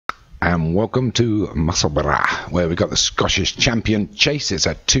And welcome to Musselburgh, where we've got the Scottish champion Chase. It's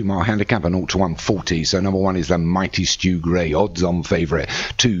a 2-mile handicap, and 0 to 140. So number 1 is the Mighty Stew Gray, odds-on favourite.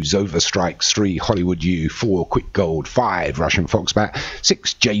 2, Zova Strikes. 3, Hollywood U. 4, Quick Gold. 5, Russian Foxbat.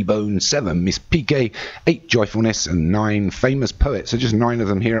 6, J-Bone. 7, Miss PK. 8, Joyfulness. And 9, Famous Poet. So just 9 of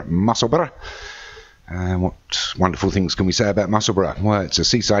them here at Musselburgh. And what wonderful things can we say about Musselburgh? Well, it's a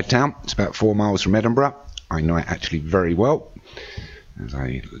seaside town. It's about 4 miles from Edinburgh. I know it actually very well, as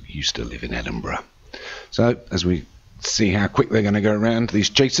I used to live in Edinburgh. So as we see how quick they're going to go around these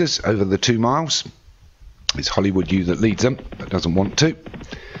chasers over the 2 miles, it's Hollywood U that leads them, but doesn't want to.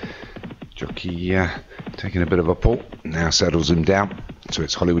 Jockey taking a bit of a pull, now saddles him down. So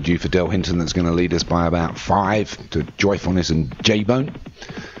it's Hollywood U for Del Hinton that's going to lead us by about 5 to Joyfulness and J-Bone.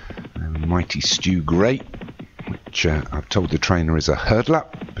 And Mighty Stew Gray, which I've told the trainer is a hurdler,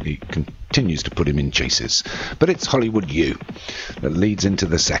 but he continues to put him in chases. But it's Hollywood U that leads into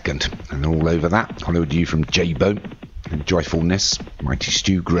the second, and all over that, Hollywood U from J-Bone and Joyfulness, Mighty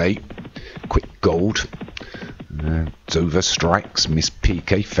Stew Gray, Quick Gold, Zova Strikes, Miss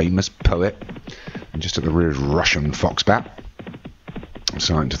PK, Famous Poet, and just at the rear is Russian Foxbat. I'm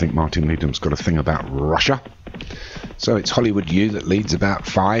starting to think Martin Needham's got a thing about Russia. So it's Hollywood U that leads about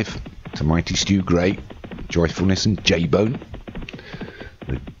 5 to Mighty Stew Gray, Joyfulness and J-Bone,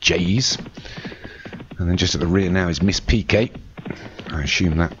 the J's. And then just at the rear now is Miss PK. I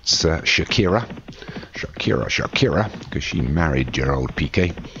assume that's Shakira, because she married Gerald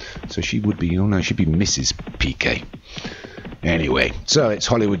PK. So she would be, oh no, she'd be Mrs. PK. Anyway, so it's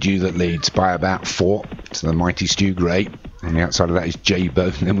Hollywood U that leads by about 4 to the Mighty Stew Gray. On the outside of that is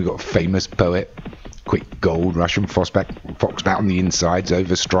J-Bone. Then we've got Famous Poet, Quick Gold, Russian Foxbat on the inside,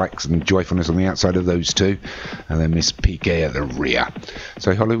 Zova Strikes and Joyfulness on the outside of those two, and then Miss PK at the rear.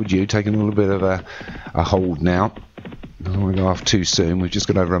 So Hollywood U taking a little bit of a hold now. I don't want to go off too soon. We've just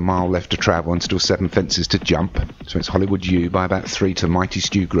got over a mile left to travel and still 7 fences to jump. So it's Hollywood U by about 3 to Mighty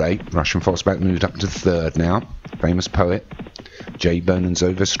Stew Gray. Russian Foxbat moved up to 3rd now. Famous Poet, J-Bone and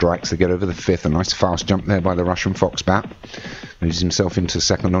Zova Strikes. They get over the 5th. A nice fast jump there by the Russian Foxbat. Moves himself into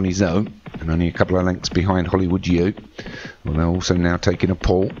 2nd on his own, and only a couple of lengths behind Hollywood U. Well, they're also now taking a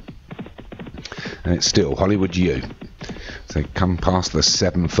pull, and it's still Hollywood U. So they come past the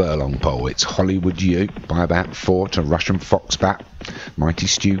 7 furlong pole. It's Hollywood U by about 4 to Russian Foxbat. Mighty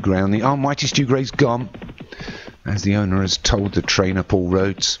Stew Gray on the... Oh, Mighty Stew Gray's gone, as the owner has told the trainer Paul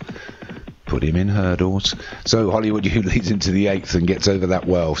Rhodes. Put him in hurdles. So Hollywood U leads into the 8th and gets over that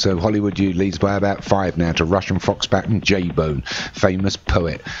well. So Hollywood U leads by about 5 now to Russian Foxbat and J-Bone. Famous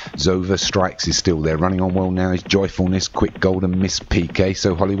Poet. Zova Strikes is still there. Running on well now is Joyfulness, Quick Gold and Miss PK.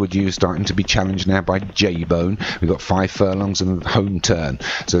 So Hollywood U is starting to be challenged now by J-Bone. We've got 5 furlongs and a home turn.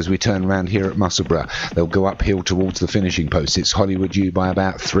 So as we turn around here at Musselburgh, they'll go uphill towards the finishing post. It's Hollywood U by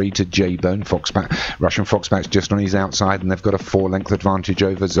about 3 to J-Bone. Foxbat, Russian Foxbat's just on his outside, and they've got a 4-length advantage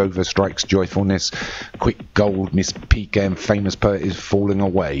over Zova Strikes, Joyfulness, Quick Gold, Miss PK and Famous Poet is falling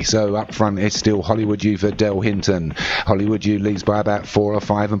away. So up front it's still Hollywood U for Del Hinton. Hollywood U leads by about 4 or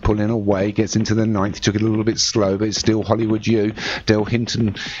 5 and pulling away, gets into the 9th, took it a little bit slow, but it's still Hollywood U. Del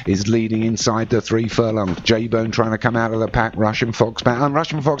Hinton is leading inside the 3 furlongs. J-Bone trying to come out of the pack. Russian Foxbat, and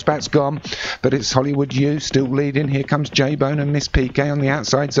Russian Foxbat's gone, but it's Hollywood U still leading. Here comes J-Bone and Miss PK on the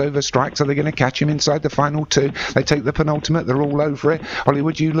outside. Zova Strikes, are they going to catch him inside the final 2? They take the penultimate, they're all over it.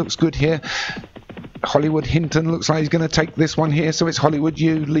 Hollywood U looks good here. Hollywood Hinton looks like he's going to take this one here, so it's Hollywood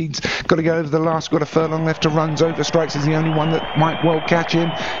U leads, got to go over the last, got a furlong left to run. Zova Strikes is the only one that might well catch him.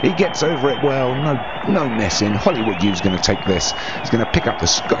 He gets over it well, no messing. Hollywood U's going to take this. He's going to pick up the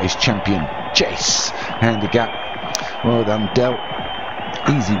Scottish champion Chase handicap. Well done, Del.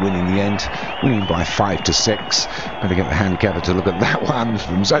 Easy win in the end, winning by 5 to 6. Better get the handicapper to look at that one.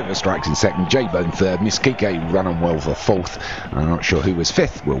 From Zova Strikes in 2nd, J-Bone 3rd, Miss PK running well for 4th. I'm not sure who was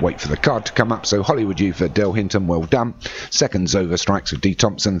 5th. We'll wait for the card to come up. So Hollywood U for Del Hinton, well done. 2nd, Zova Strikes for D.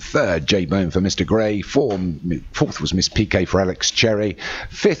 Thompson. 3rd, J-Bone for Mr. Gray. 4th was Miss PK for Alex Cherry.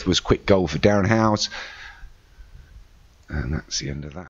 5th was Quick Gold for Darren Howes. And that's the end of that.